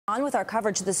On with our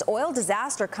coverage, this oil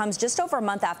disaster comes just over a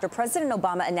month after President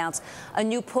Obama announced a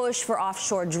new push for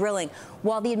offshore drilling.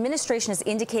 While the administration has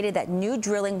indicated that new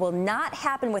drilling will not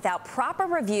happen without proper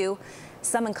review,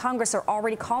 some in Congress are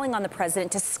already calling on the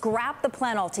president to scrap the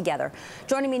plan altogether.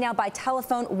 Joining me now by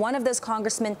telephone, one of those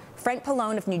congressmen, Frank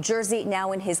Pallone of New Jersey,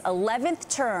 now in his 11th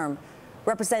term.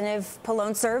 Representative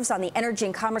Pallone serves on the Energy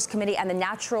and Commerce Committee and the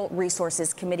Natural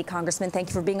Resources Committee. Congressman, thank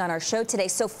you for being on our show today.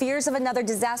 So fears of another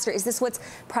disaster, is this what's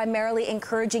primarily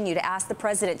encouraging you to ask the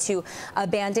president to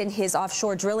abandon his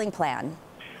offshore drilling plan?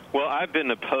 Well, I've been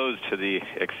opposed to the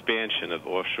expansion of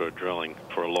offshore drilling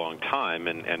for a long time,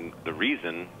 and the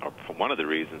reason, or one of the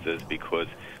reasons, is because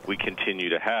we continue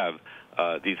to have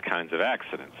these kinds of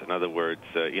accidents. In other words,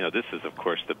 this is, of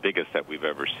course, the biggest that we've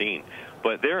ever seen.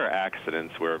 But there are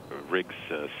accidents where rigs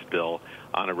spill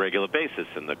on a regular basis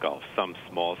in the Gulf, some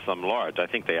small, some large. I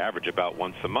think they average about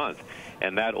once a month,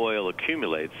 and that oil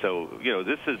accumulates. So,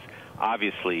 this is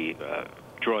obviously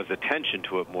draws attention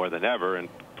to it more than ever and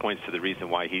points to the reason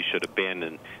why he should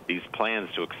abandon these plans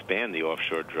to expand the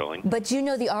offshore drilling. But you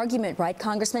know the argument, right,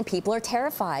 Congressman? People are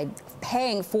terrified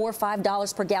paying $4 or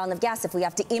 $5 per gallon of gas if we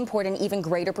have to import an even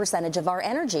greater percentage of our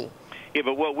energy. Yeah,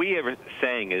 but what we are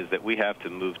saying is that we have to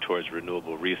move towards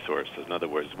renewable resources. In other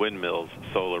words, windmills,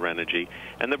 solar energy.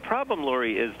 And the problem,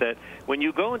 Lori, is that when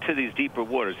you go into these deeper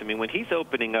waters, I mean, when he's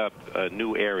opening up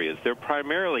new areas, they're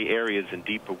primarily areas in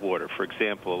deeper water, for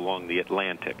example, along the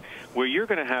Atlantic, where you're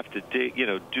going to have to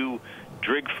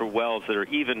dig for wells that are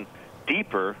even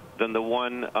deeper than the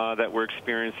one that we're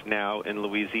experiencing now in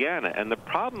Louisiana. And the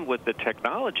problem with the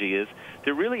technology is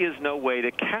there really is no way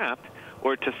to cap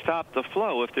or to stop the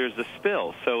flow if there's a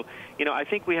spill. So, I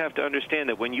think we have to understand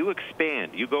that when you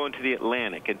expand, you go into the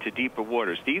Atlantic, into deeper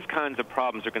waters, these kinds of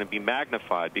problems are going to be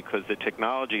magnified because the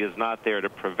technology is not there to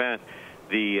prevent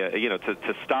the,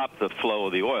 to stop the flow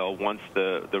of the oil once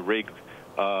the rig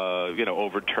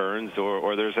overturns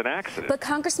or there's an accident. But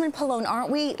Congressman Pallone,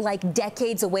 aren't we like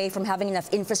decades away from having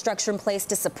enough infrastructure in place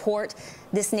to support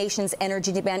this nation's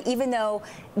energy demand, even though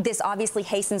this obviously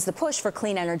hastens the push for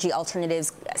clean energy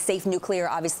alternatives, safe nuclear,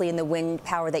 obviously, in the wind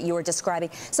power that you were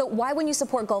describing? So why wouldn't you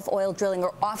support Gulf oil drilling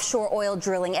or offshore oil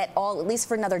drilling at all, at least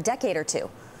for another decade or two?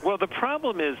 Well, the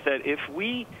problem is that if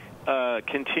we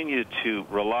continue to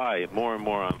rely more and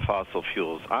more on fossil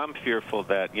fuels, I'm fearful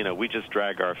that, we just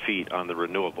drag our feet on the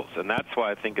renewables. And that's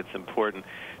why I think it's important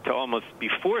to almost be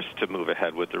forced to move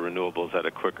ahead with the renewables at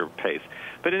a quicker pace.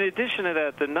 But in addition to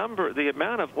that, the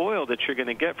amount of oil that you're going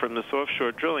to get from this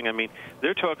offshore drilling, I mean,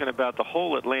 they're talking about the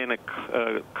whole Atlantic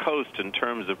coast in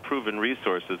terms of proven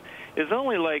resources, is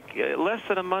only like less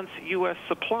than a month's U.S.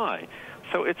 supply.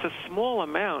 So it's a small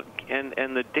amount, and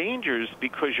the dangers,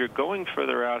 because you're going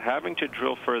further out, having to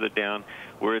drill further down,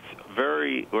 where it's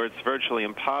virtually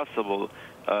impossible,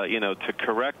 to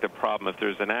correct a problem if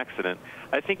there's an accident.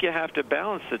 I think you have to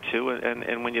balance the two,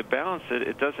 and when you balance it,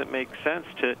 it doesn't make sense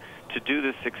to do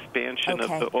this expansion of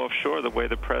the offshore the way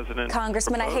the president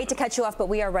Congressman, proposed. I hate to cut you off, but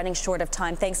we are running short of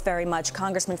time. Thanks very much.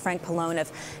 Congressman Frank Pallone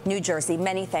of New Jersey,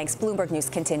 many thanks. Bloomberg News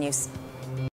continues.